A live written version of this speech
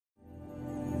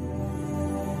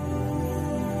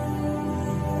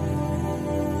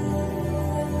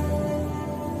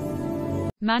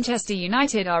Manchester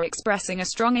United are expressing a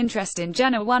strong interest in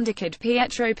Genoa wonderkid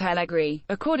Pietro Pellegrini,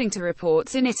 according to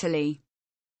reports in Italy.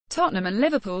 Tottenham and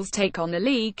Liverpool's take on the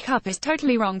League Cup is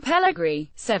totally wrong. Pellegrini,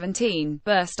 17,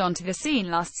 burst onto the scene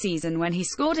last season when he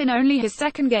scored in only his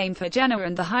second game for Genoa,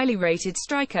 and the highly rated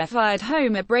striker fired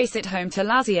home a brace at home to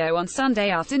Lazio on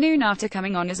Sunday afternoon after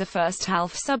coming on as a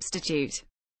first-half substitute.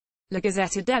 La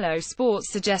Gazzetta dello Sport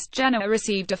suggests Genoa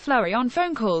received a flurry on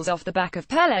phone calls off the back of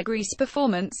Pellegrini's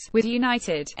performance, with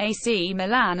United, AC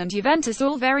Milan and Juventus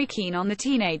all very keen on the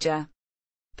teenager.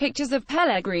 Pictures of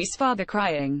Pellegrini's father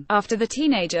crying after the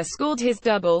teenager scored his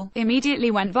double immediately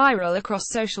went viral across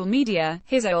social media.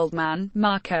 His old man,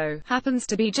 Marco, happens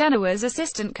to be Genoa's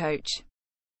assistant coach.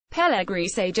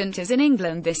 Pellegrini's agent is in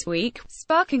England this week,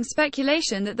 sparking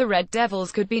speculation that the Red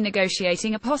Devils could be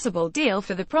negotiating a possible deal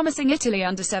for the promising Italy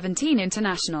under-17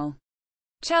 international.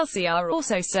 Chelsea are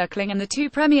also circling, and the two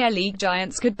Premier League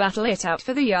giants could battle it out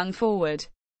for the young forward.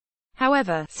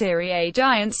 However, Serie A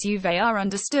giants Juve are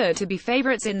understood to be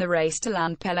favourites in the race to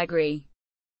land Pellegrini.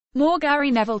 More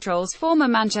Gary Neville trolls former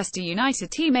Manchester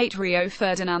United teammate Rio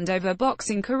Ferdinand over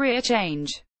boxing career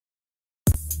change.